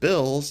pay his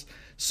bills.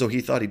 So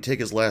he thought he'd take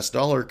his last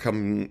dollar,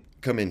 come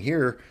in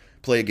here,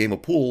 play a game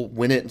of pool,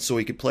 win it, so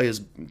he could pay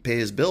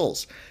his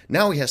bills.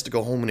 Now he has to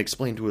go home and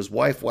explain to his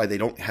wife why they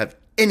don't have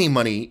any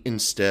money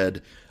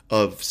instead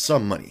of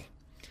some money.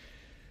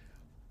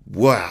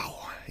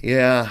 Wow.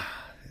 Yeah.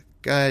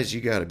 Guys,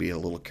 you got to be a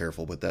little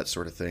careful with that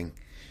sort of thing.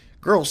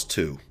 Girls,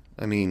 too.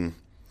 I mean,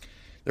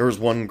 there was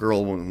one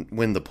girl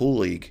when the pool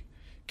league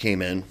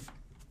came in,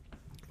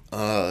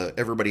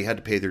 everybody had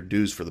to pay their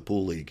dues for the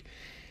pool league.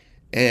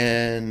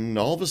 And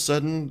all of a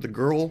sudden, the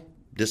girl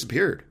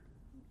disappeared.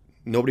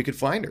 Nobody could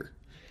find her.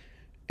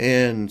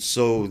 And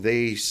so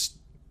they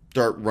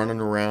start running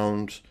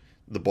around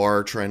the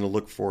bar trying to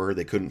look for her.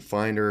 They couldn't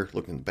find her.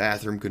 Looked in the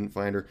bathroom, couldn't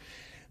find her.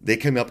 They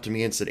came up to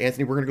me and said,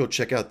 Anthony, we're going to go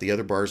check out the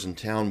other bars in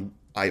town.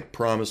 I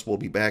promise we'll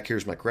be back.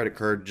 Here's my credit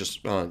card,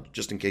 just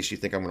in case you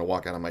think I'm going to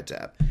walk out on my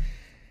tab.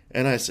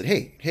 And I said,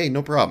 hey,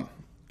 no problem.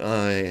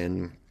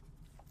 And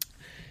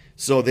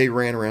so they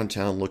ran around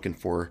town looking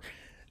for her.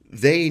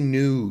 They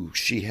knew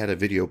she had a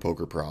video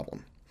poker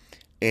problem.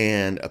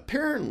 And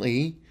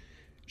apparently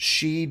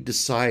she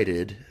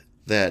decided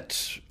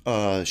that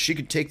she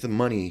could take the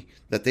money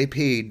that they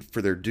paid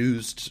for their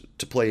dues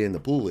to play in the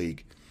pool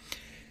league,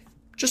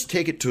 just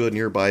take it to a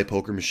nearby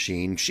poker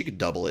machine. She could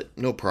double it,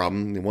 no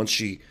problem. And once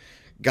she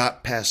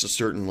got past a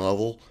certain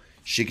level,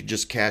 she could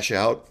just cash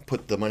out,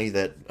 put the money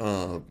that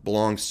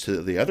belongs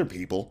to the other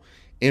people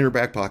in her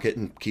back pocket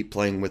and keep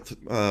playing with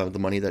the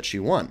money that she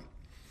won.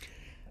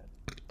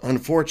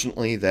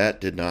 Unfortunately,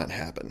 that did not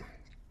happen.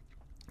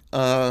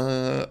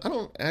 I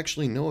don't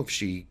actually know if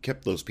she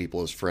kept those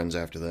people as friends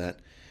after that.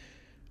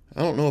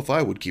 I don't know if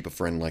I would keep a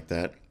friend like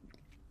that.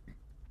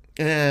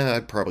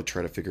 I'd probably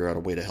try to figure out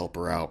a way to help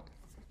her out.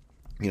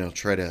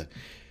 Try to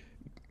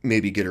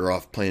maybe get her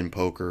off playing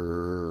poker,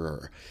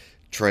 or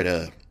try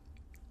to,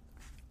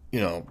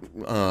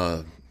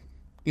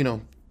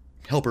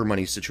 help her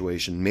money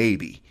situation,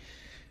 maybe.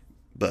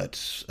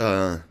 But,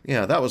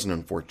 that was an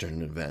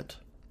unfortunate event.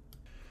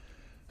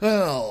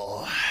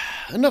 Well,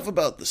 enough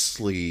about the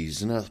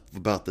sleaze, enough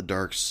about the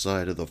dark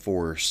side of the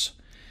force.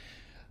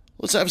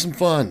 Let's have some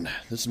fun.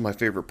 This is my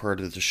favorite part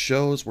of the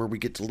show, is where we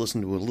get to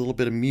listen to a little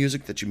bit of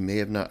music that you may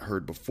have not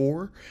heard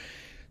before.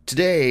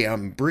 Today,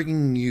 I'm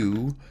bringing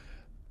you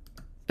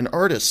an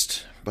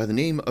artist by the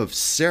name of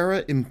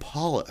Sarah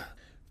Impala.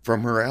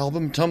 From her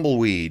album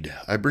Tumbleweed,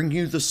 I bring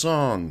you the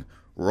song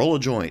Roll a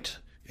Joint.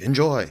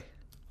 Enjoy.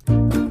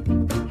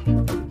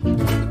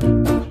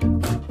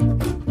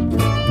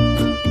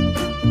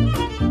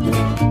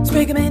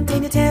 Sprigament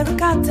in your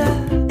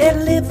terracotta,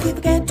 it'll live, we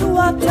forget to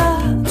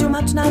water. Too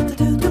much not to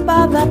do to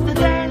bother.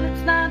 Today,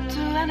 let's not do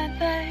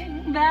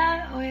anything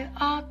that we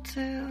ought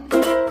to.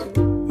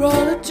 Roll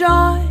a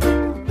joint,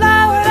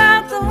 blow it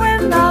out the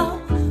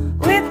window.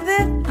 With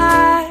it,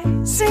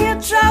 I see your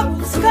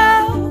troubles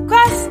go.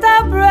 Crust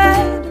the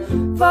bread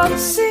for the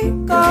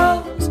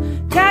seagulls,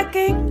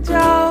 cracking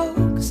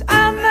jokes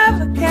I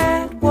never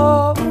get.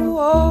 Whoa,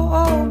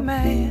 whoa,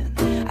 man,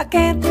 I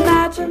can't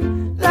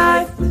imagine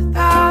life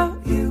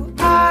without you.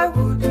 I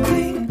would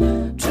be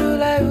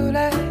truly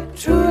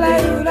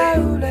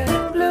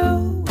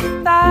blue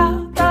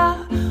without the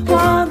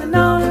one and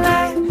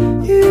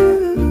only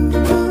you.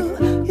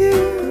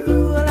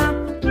 Well,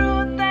 I'm through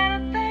with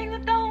anything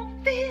that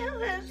don't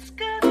feel as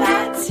good.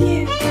 That's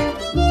you.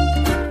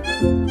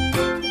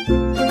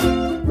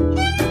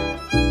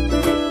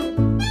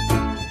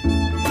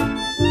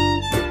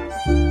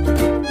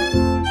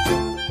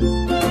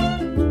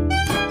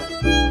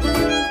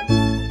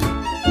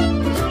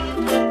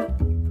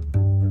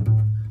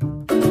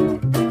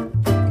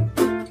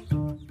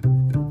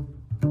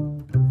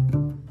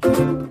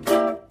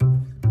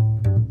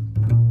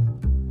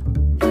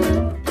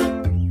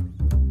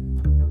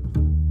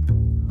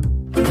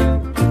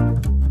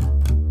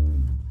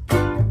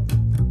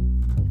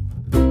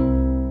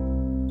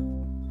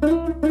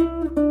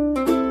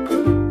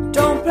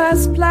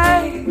 Press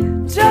play,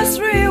 just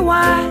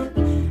rewind.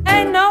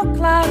 Ain't no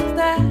clock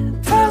that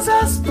tells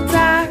us the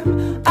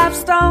time. I've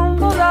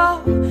stumbled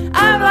off,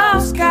 I've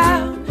lost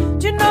count.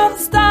 Do you know the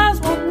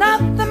stars want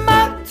nothing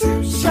but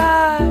to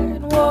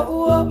shine? Whoa,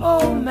 whoa,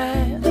 oh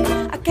man,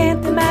 I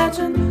can't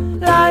imagine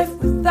life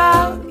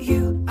without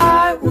you.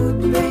 I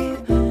would be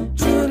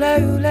truly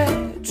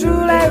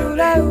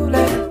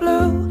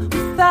blue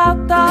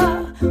without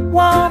the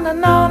one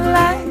and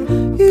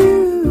only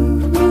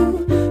you.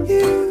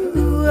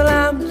 Well,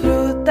 I'm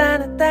through with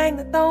anything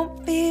that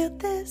don't feel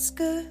this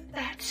good.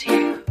 That's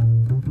you.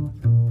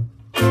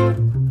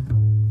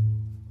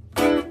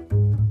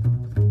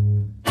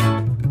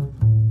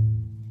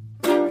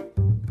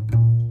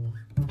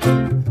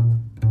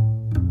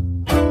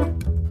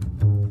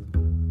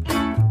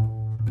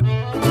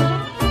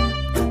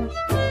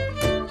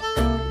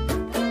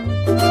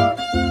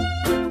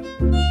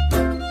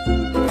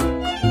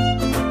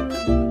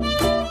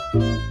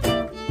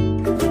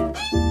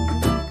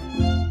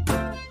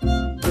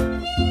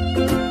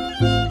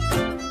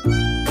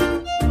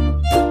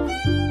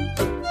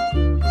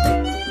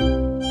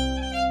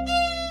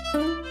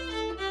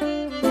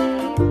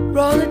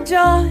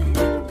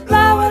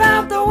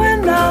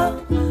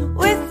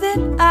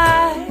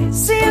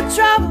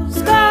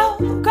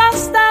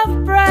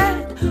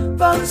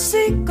 all the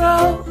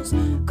seagulls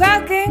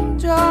cracking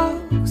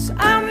jokes.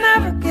 I'll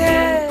never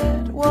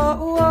get,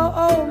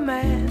 whoa,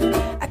 man.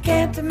 I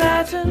can't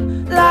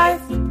imagine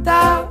life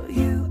without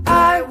you.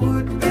 I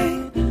would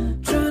be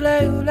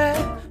truly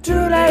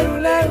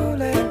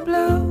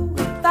blue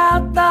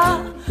without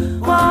the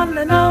one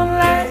and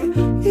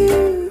only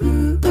you.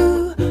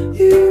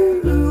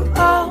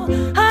 Oh,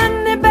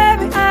 honey,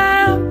 baby,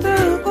 I'm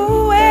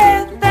through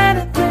with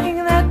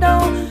anything that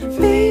don't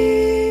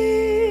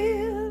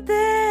feel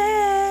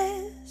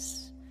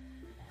this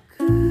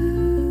good.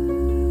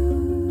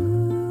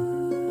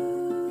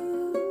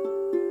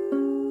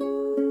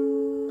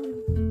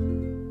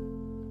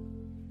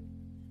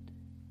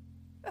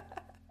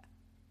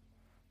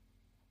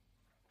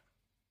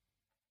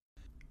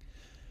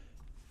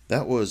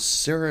 That was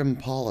Sarah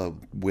Impala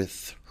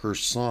with her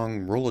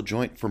song Roll a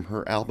Joint from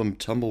her album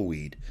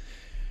Tumbleweed.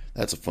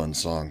 That's a fun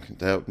song.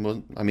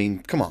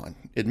 Come on,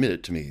 admit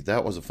it to me.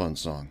 That was a fun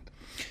song.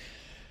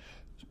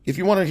 If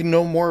you want to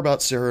know more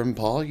about Sarah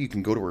Impala, you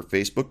can go to her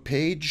Facebook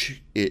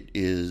page. It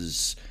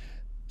is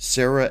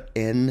Sarah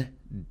N.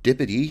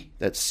 Dipity.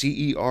 That's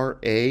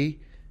CERANDIPITY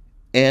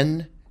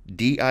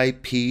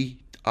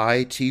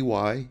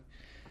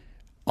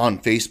on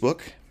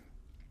Facebook.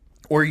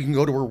 Or you can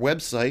go to her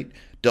website,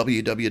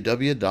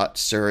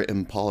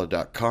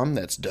 www.sarahimpala.com.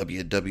 That's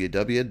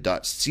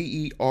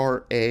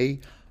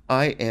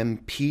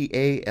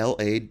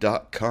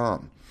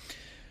www.sarahimpala.com.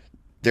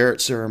 There at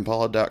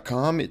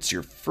sarahimpala.com, it's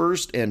your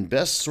first and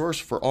best source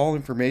for all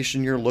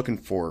information you're looking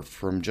for,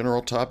 from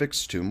general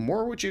topics to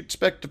more what you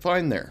expect to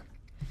find there.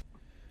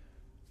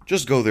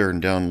 Just go there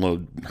and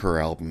download her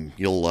album.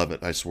 You'll love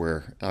it, I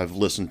swear. I've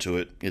listened to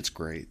it. It's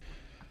great.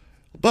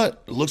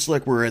 But it looks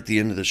like we're at the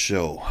end of the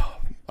show.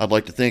 I'd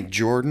like to thank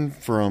Jordan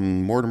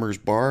from Mortimer's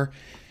Bar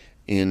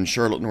in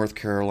Charlotte, North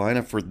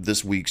Carolina for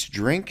this week's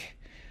drink.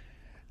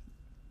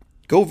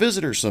 Go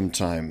visit her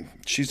sometime.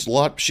 She's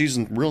a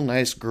real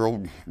nice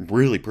girl,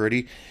 really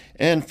pretty,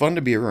 and fun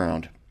to be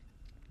around.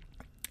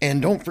 And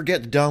don't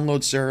forget to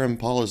download Sarah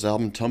Impala's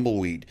album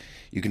Tumbleweed.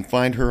 You can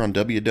find her on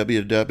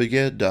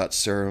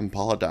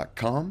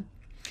www.sarahimpala.com.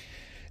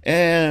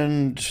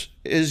 And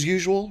as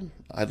usual,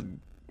 I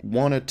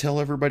want to tell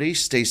everybody,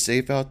 stay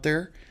safe out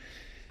there.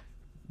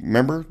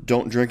 Remember,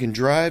 don't drink and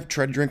drive.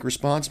 Try to drink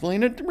responsibly.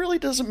 And it really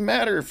doesn't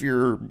matter if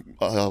you're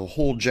a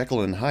whole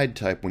Jekyll and Hyde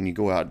type when you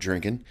go out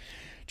drinking.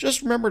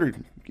 Just remember,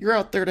 you're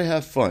out there to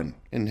have fun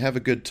and have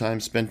a good time,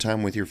 spend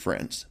time with your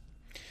friends.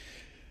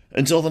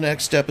 Until the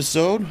next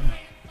episode,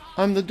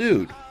 I'm the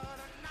Dude.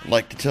 I'd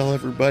like to tell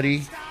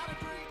everybody,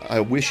 I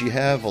wish you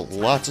have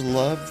lots of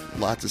love,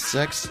 lots of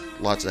sex,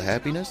 lots of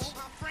happiness,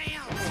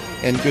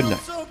 and good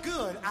night.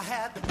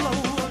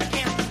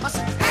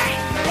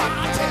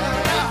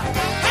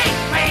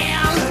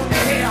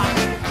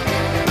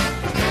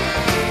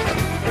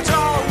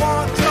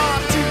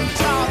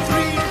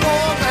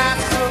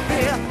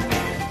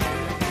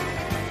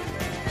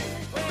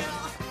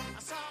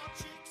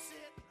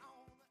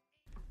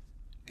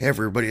 Hey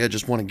everybody, I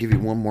just want to give you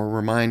one more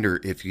reminder.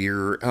 If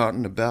you're out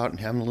and about and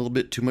having a little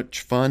bit too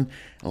much fun,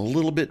 a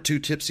little bit too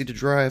tipsy to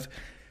drive,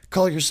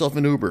 call yourself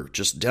an Uber.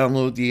 Just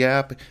download the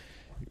app,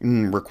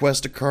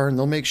 request a car, and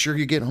they'll make sure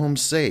you get home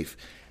safe.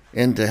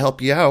 And to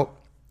help you out,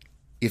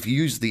 if you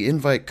use the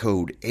invite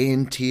code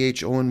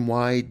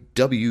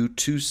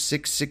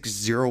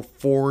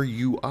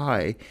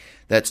ANTHONYW26604UI,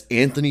 that's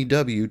Anthony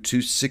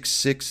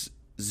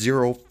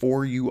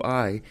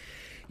W26604UI,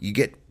 you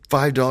get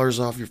 $5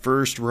 off your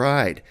first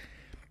ride.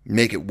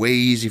 Make it way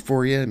easy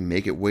for you and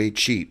make it way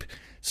cheap.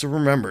 So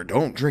remember,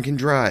 don't drink and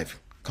drive.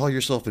 Call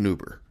yourself an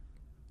Uber.